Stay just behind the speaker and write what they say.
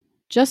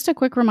Just a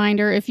quick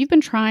reminder, if you've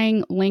been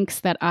trying links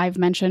that I've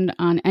mentioned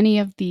on any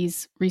of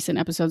these recent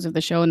episodes of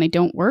the show and they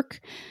don't work,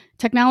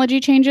 technology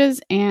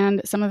changes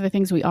and some of the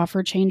things we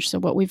offer change. So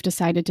what we've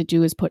decided to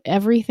do is put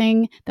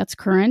everything that's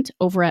current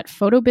over at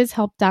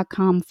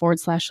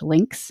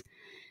photobizhelp.com/links.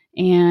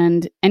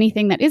 And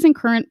anything that isn't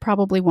current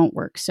probably won't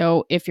work.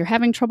 So if you're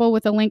having trouble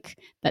with a link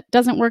that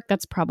doesn't work,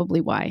 that's probably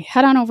why.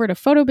 Head on over to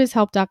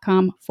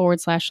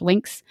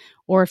photobizhelp.com/links,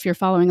 or if you're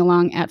following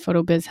along at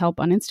photobizhelp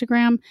on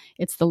Instagram,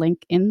 it's the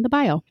link in the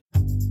bio.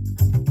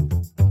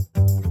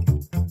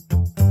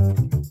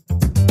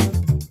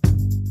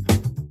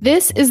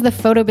 This is the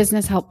Photo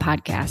Business Help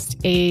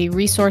Podcast, a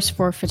resource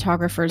for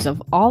photographers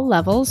of all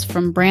levels,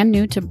 from brand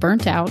new to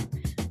burnt out,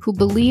 who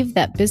believe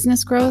that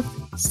business growth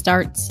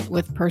starts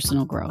with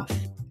personal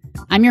growth.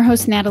 I'm your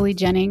host, Natalie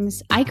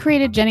Jennings. I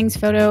created Jennings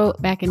Photo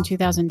back in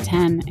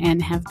 2010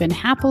 and have been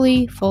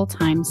happily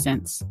full-time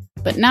since,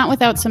 but not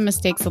without some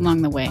mistakes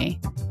along the way.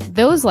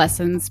 Those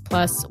lessons,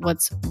 plus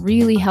what's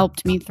really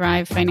helped me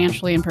thrive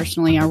financially and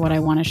personally, are what I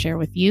want to share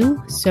with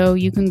you so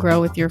you can grow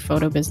with your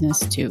photo business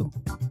too.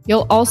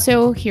 You'll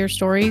also hear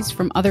stories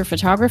from other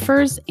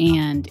photographers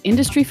and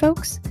industry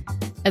folks,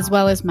 as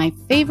well as my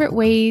favorite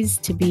ways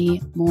to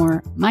be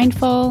more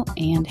mindful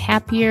and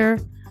happier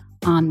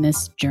on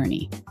this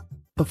journey.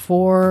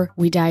 Before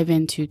we dive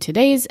into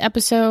today's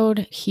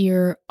episode,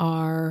 here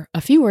are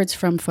a few words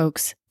from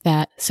folks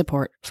that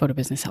support Photo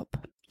Business Help.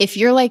 If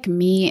you're like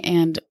me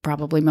and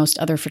probably most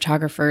other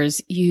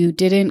photographers, you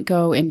didn't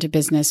go into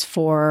business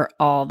for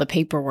all the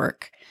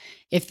paperwork.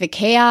 If the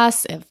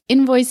chaos of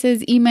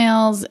invoices,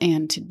 emails,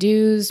 and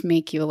to-dos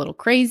make you a little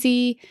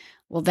crazy,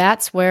 well,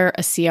 that's where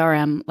a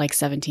CRM like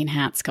 17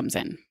 Hats comes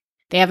in.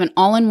 They have an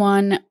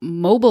all-in-one,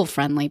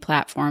 mobile-friendly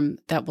platform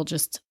that will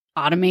just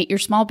automate your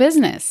small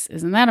business.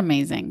 Isn't that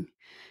amazing?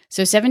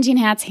 So 17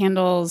 Hats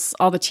handles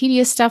all the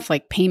tedious stuff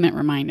like payment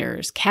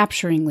reminders,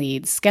 capturing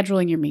leads,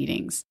 scheduling your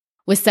meetings.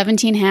 With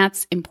 17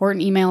 Hats,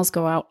 important emails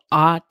go out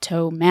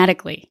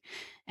automatically.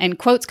 And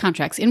quotes,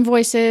 contracts,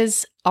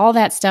 invoices, all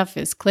that stuff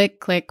is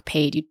click, click,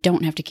 paid. You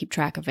don't have to keep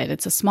track of it.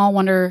 It's a small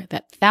wonder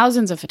that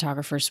thousands of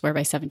photographers swear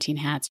by 17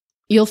 Hats.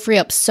 You'll free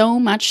up so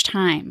much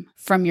time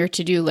from your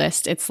to-do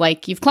list. It's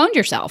like you've cloned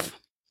yourself.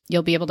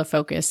 You'll be able to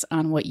focus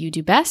on what you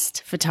do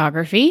best,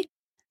 photography.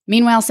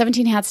 Meanwhile,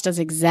 17 Hats does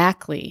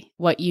exactly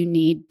what you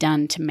need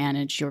done to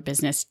manage your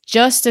business,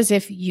 just as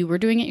if you were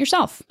doing it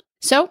yourself.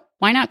 So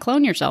why not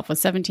clone yourself with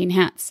 17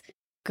 Hats?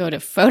 Go to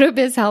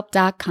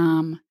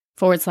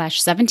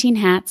photobizhelp.com/17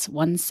 hats,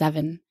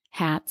 17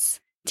 hats,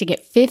 to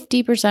get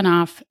 50%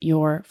 off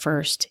your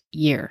first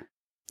year.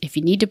 If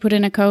you need to put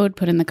in a code,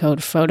 put in the code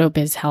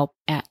PHOTOBIZHELP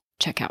at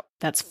checkout.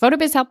 That's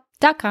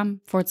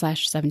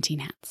photobizhelp.com/17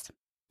 hats.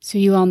 So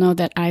you all know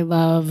that I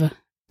love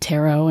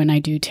tarot and I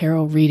do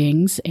tarot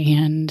readings,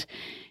 and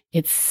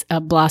it's a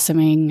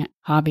blossoming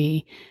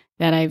hobby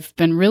that I've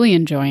been really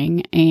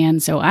enjoying.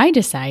 And so I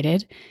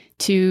decided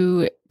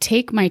to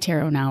take my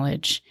tarot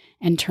knowledge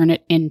and turn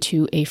it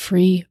into a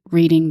free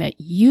reading that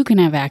you can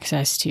have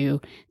access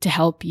to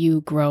help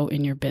you grow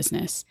in your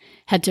business.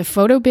 Head to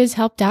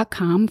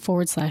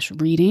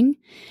photobizhelp.com/reading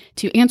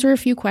to answer a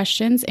few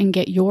questions and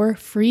get your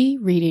free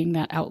reading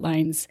that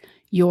outlines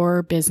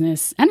your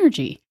business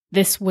energy.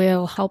 This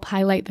will help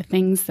highlight the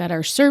things that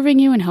are serving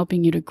you and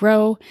helping you to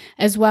grow,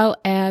 as well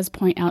as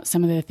point out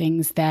some of the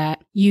things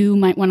that you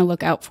might want to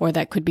look out for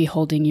that could be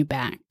holding you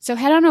back. So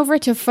head on over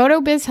to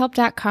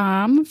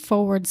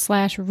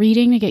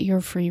photobizhelp.com/reading to get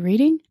your free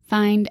reading.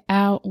 Find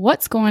out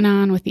what's going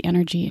on with the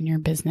energy in your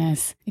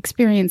business.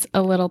 Experience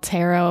a little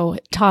tarot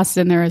tossed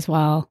in there as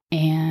well,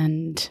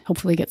 and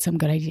hopefully get some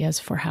good ideas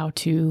for how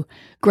to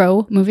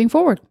grow moving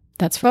forward.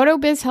 That's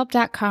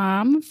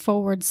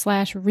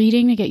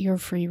photobizhelp.com/reading to get your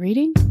free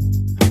reading.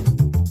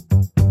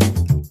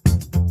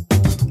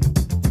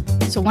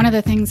 So one of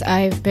the things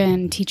I've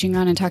been teaching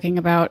on and talking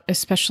about,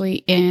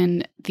 especially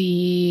in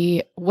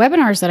the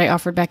webinars that I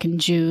offered back in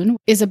June,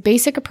 is a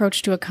basic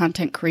approach to a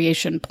content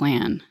creation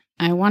plan.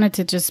 I wanted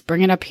to just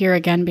bring it up here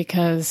again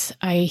because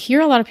I hear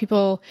a lot of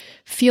people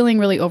feeling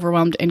really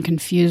overwhelmed and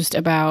confused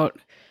about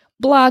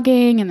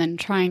blogging and then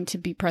trying to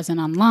be present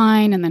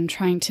online and then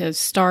trying to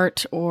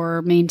start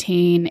or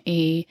maintain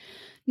a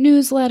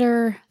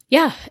newsletter.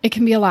 Yeah, it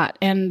can be a lot.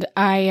 And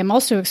I am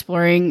also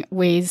exploring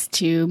ways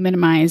to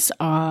minimize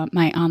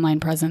my online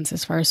presence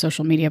as far as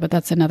social media, but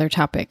that's another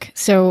topic.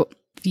 So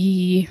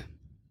the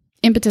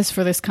impetus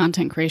for this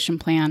content creation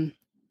plan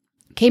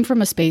came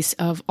from a space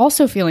of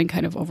also feeling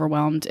kind of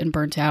overwhelmed and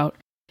burnt out.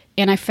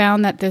 And I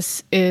found that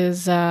this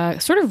is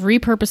sort of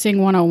repurposing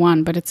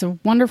 101, but it's a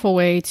wonderful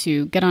way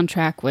to get on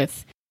track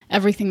with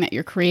everything that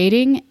you're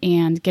creating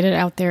and get it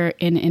out there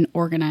in an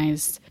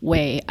organized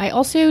way. I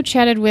also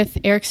chatted with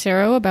Eric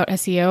Serro about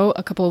SEO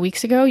a couple of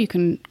weeks ago. You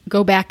can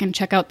go back and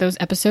check out those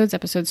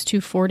episodes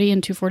 240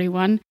 and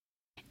 241.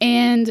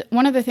 And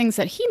one of the things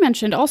that he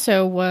mentioned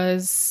also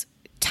was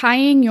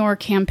tying your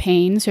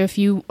campaign. So if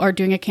you are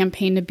doing a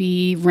campaign to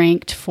be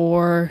ranked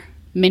for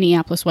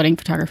Minneapolis wedding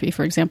photography,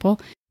 for example,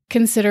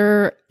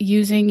 consider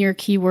using your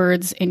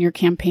keywords in your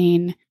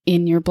campaign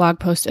in your blog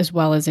post as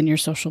well as in your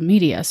social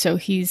media. So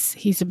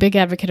he's a big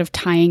advocate of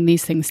tying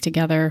these things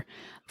together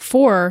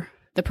for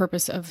the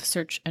purpose of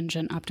search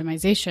engine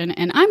optimization.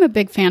 And I'm a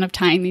big fan of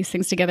tying these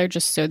things together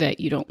just so that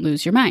you don't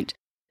lose your mind.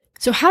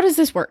 So how does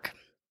this work?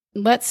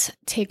 Let's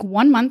take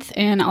 1 month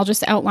and I'll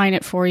just outline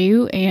it for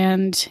you,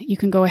 and you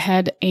can go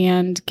ahead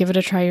and give it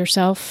a try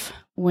yourself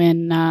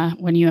when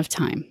you have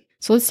time.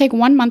 So let's take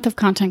 1 month of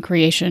content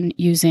creation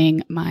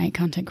using my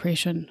content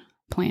creation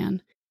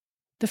plan.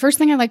 The first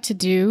thing I like to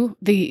do,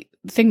 the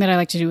thing that I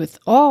like to do with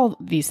all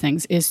these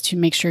things, is to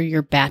make sure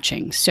you're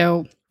batching.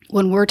 So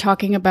when we're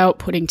talking about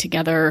putting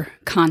together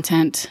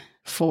content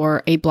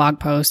for a blog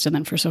post and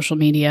then for social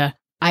media,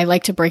 I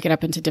like to break it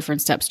up into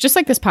different steps, just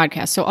like this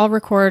podcast. So I'll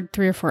record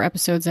 3 or 4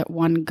 episodes at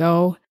one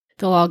go.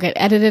 They'll all get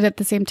edited at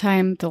the same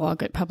time. They'll all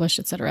get published,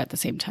 etc. at the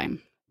same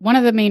time. One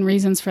of the main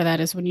reasons for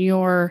that is when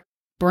your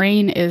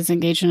brain is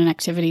engaged in an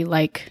activity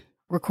like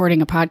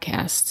recording a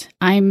podcast,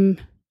 I'm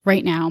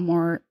right now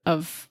more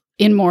of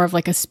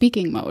like a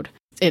speaking mode.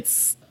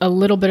 It's a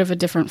little bit of a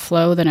different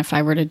flow than if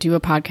I were to do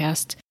a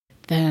podcast,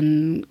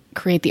 then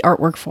create the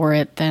artwork for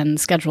it, then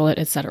schedule it,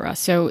 etc.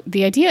 So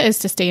the idea is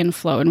to stay in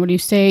flow. And when you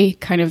stay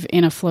kind of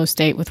in a flow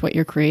state with what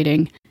you're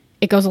creating,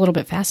 it goes a little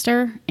bit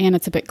faster and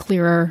it's a bit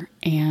clearer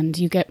and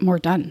you get more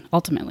done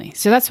ultimately.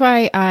 So that's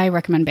why I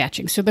recommend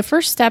batching. So the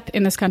first step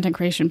in this content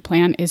creation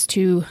plan is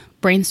to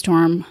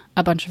brainstorm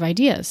a bunch of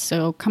ideas.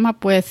 So come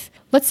up with,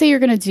 let's say you're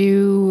going to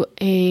do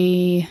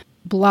a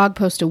blog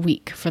post a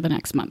week for the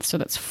next month. So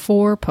that's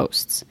 4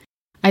 posts.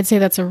 I'd say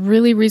that's a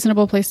really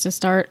reasonable place to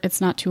start.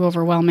 It's not too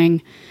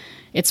overwhelming.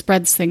 It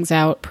spreads things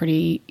out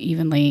pretty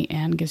evenly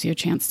and gives you a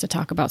chance to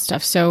talk about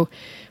stuff. So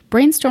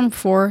brainstorm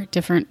 4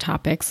 different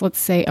topics, let's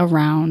say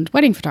around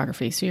wedding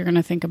photography. So you're going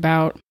to think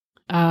about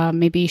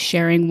maybe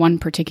sharing one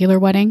particular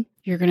wedding.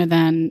 You're going to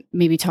then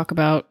maybe talk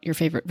about your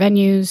favorite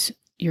venues.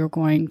 You're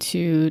going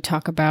to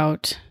talk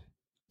about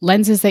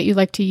lenses that you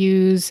like to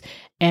use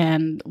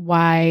and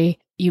why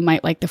you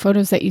might like the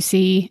photos that you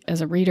see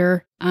as a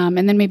reader.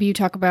 And then maybe you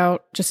talk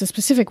about just a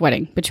specific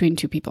wedding between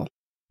 2 people.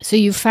 So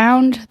you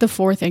found the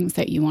 4 things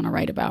that you want to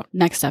write about.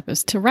 Next step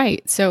is to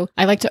write. So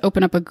I like to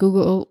open up a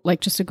Google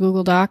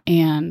Doc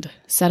and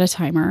set a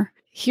timer.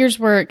 Here's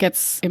where it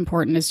gets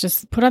important, is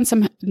just put on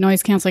some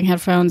noise canceling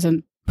headphones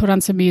and put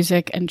on some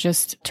music and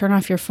just turn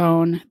off your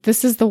phone.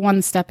 This is the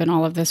one step in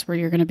all of this where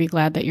you're going to be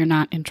glad that you're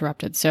not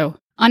interrupted. So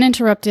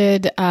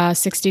uninterrupted,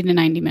 60 to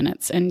 90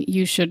 minutes. And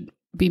you should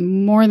be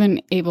more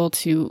than able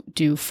to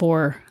do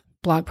 4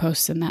 blog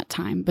posts in that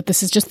time. But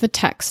this is just the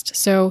text.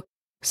 So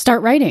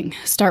start writing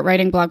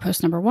blog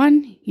post number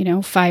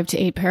 1, 5 to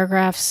 8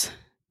 paragraphs,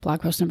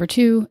 blog post number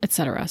 2,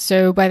 etc.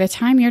 So by the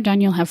time you're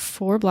done, you'll have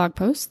 4 blog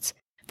posts.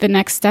 The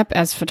next step,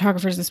 as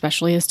photographers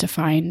especially, is to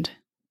find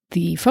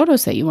the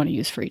photos that you want to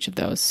use for each of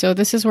those. So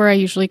this is where I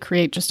usually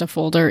create just a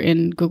folder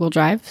in Google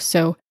Drive.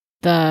 So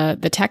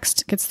the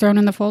text gets thrown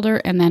in the folder,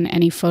 and then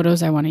any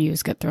photos I want to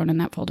use get thrown in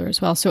that folder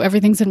as well. So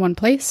everything's in one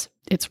place.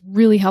 It's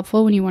really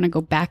helpful when you want to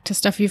go back to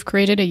stuff you've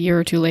created a year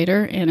or 2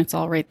 later, and it's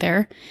all right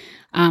there.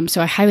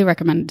 So I highly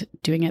recommend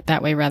doing it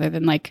that way rather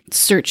than like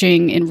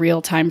searching in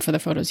real time for the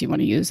photos you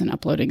want to use and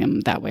uploading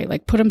them that way.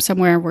 Like put them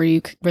somewhere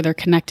where they're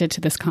connected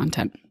to this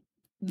content.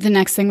 The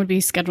next thing would be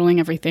scheduling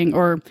everything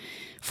or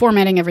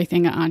formatting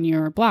everything on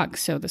your blog.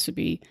 So this would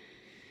be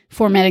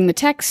formatting the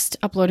text,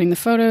 uploading the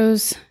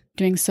photos,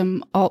 doing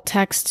some alt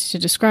text to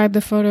describe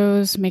the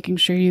photos, making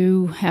sure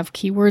you have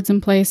keywords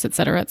in place,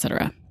 etc.,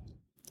 etc.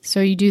 So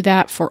you do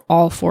that for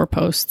all 4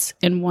 posts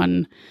in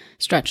one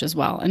stretch as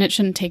well. And it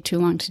shouldn't take too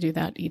long to do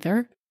that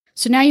either.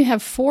 So now you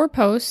have 4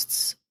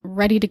 posts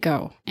ready to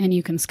go and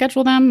you can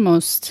schedule them.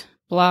 Most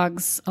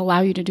blogs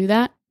allow you to do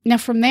that. Now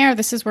from there,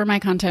 this is where my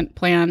content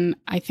plan,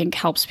 I think,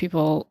 helps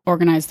people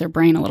organize their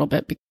brain a little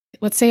bit.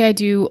 Let's say I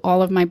do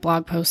all of my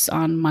blog posts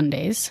on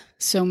Mondays.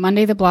 So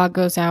Monday, the blog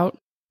goes out.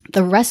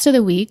 The rest of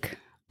the week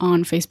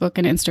on Facebook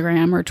and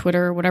Instagram or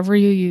Twitter or whatever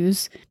you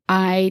use,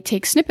 I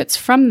take snippets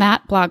from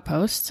that blog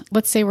post.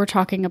 Let's say we're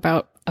talking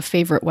about a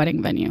favorite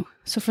wedding venue.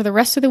 So for the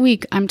rest of the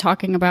week, I'm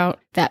talking about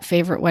that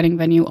favorite wedding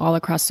venue all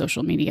across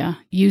social media,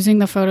 using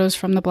the photos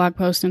from the blog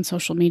post and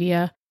social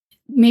media,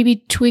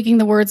 maybe tweaking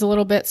the words a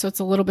little bit so it's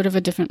a little bit of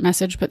a different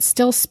message, but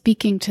still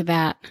speaking to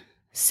that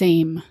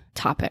same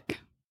topic.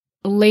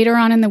 Later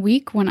on in the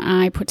week, when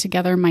I put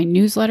together my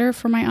newsletter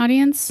for my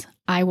audience,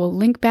 I will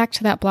link back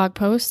to that blog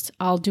post.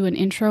 I'll do an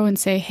intro and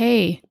say,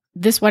 hey,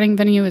 this wedding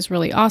venue is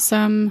really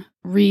awesome.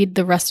 Read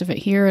the rest of it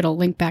here. It'll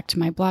link back to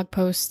my blog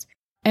post.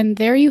 And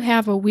there you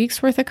have a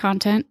week's worth of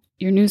content,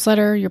 your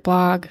newsletter, your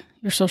blog,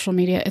 your social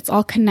media. It's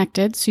all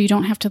connected. So you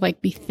don't have to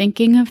be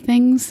thinking of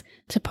things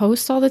to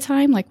post all the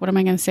time. Like, what am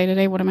I going to say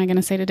today? What am I going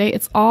to say today?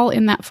 It's all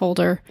in that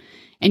folder.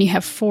 And you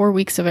have 4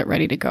 weeks of it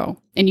ready to go.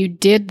 And you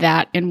did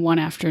that in one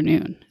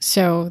afternoon.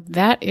 So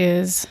that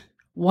is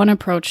one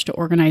approach to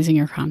organizing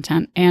your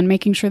content and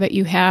making sure that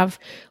you have,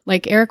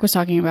 like Eric was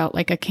talking about,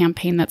 like a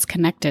campaign that's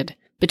connected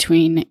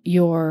between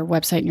your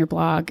website and your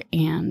blog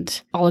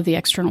and all of the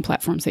external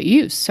platforms that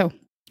you use. So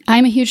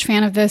I'm a huge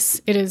fan of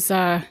this. It is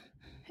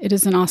It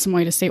is an awesome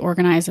way to stay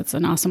organized. It's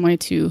an awesome way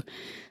to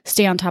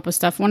stay on top of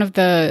stuff. One of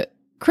the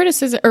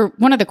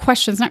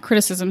questions, not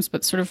criticisms,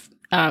 but sort of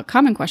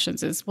common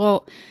questions is,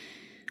 well,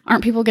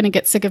 aren't people going to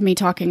get sick of me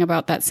talking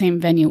about that same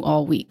venue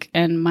all week?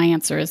 And my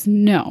answer is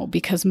no,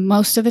 because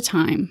most of the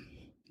time,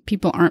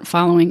 people aren't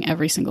following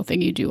every single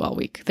thing you do all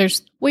week.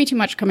 There's way too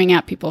much coming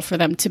at people for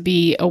them to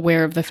be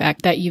aware of the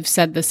fact that you've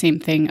said the same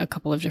thing a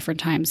couple of different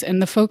times.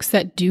 And the folks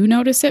that do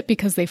notice it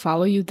because they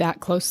follow you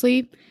that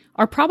closely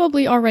are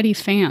probably already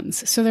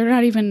fans, so they're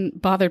not even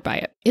bothered by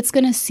it. It's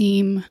going to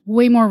seem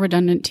way more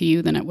redundant to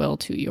you than it will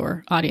to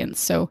your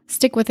audience. So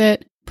stick with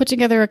it. Put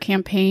together a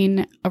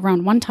campaign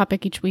around one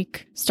topic each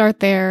week. Start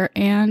there,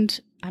 and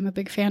I'm a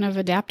big fan of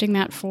adapting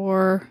that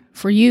for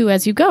you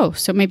as you go.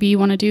 So maybe you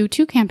want to do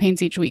 2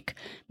 campaigns each week.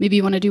 Maybe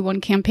you want to do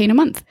 1 campaign a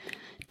month.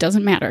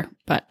 Doesn't matter,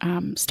 but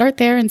start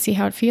there and see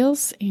how it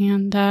feels,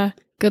 and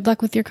good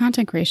luck with your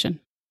content creation.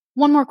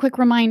 One more quick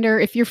reminder,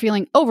 if you're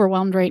feeling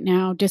overwhelmed right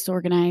now,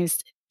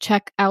 disorganized,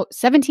 check out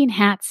 17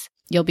 Hats.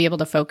 You'll be able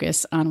to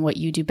focus on what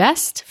you do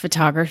best,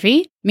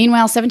 photography.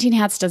 Meanwhile, 17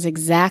 Hats does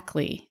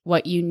exactly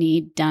what you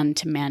need done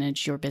to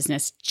manage your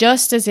business,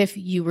 just as if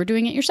you were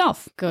doing it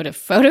yourself. Go to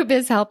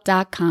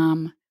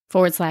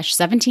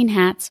photobizhelp.com/17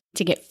 hats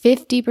to get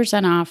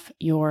 50% off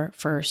your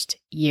first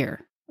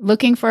year.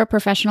 Looking for a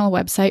professional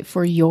website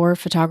for your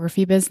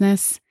photography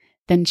business?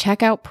 Then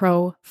check out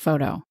Pro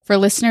Photo. For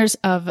listeners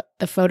of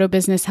the Photo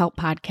Business Help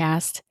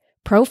podcast,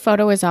 Pro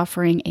Photo is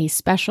offering a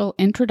special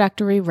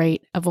introductory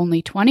rate of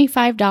only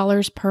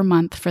 $25 per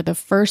month for the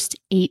first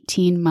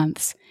 18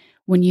 months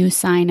when you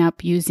sign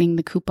up using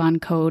the coupon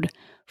code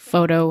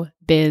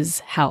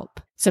PHOTOBIZHELP.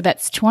 So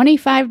that's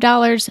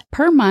 $25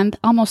 per month,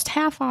 almost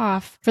half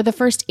off for the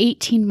first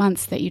 18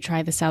 months that you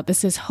try this out.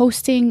 This is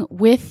hosting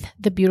with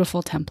the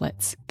beautiful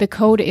templates. The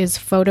code is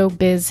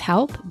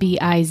PHOTOBIZHELP,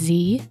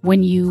 B-I-Z,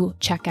 when you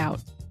check out.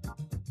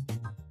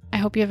 I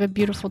hope you have a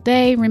beautiful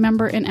day.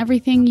 Remember, in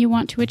everything you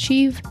want to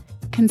achieve,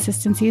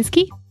 consistency is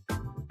key.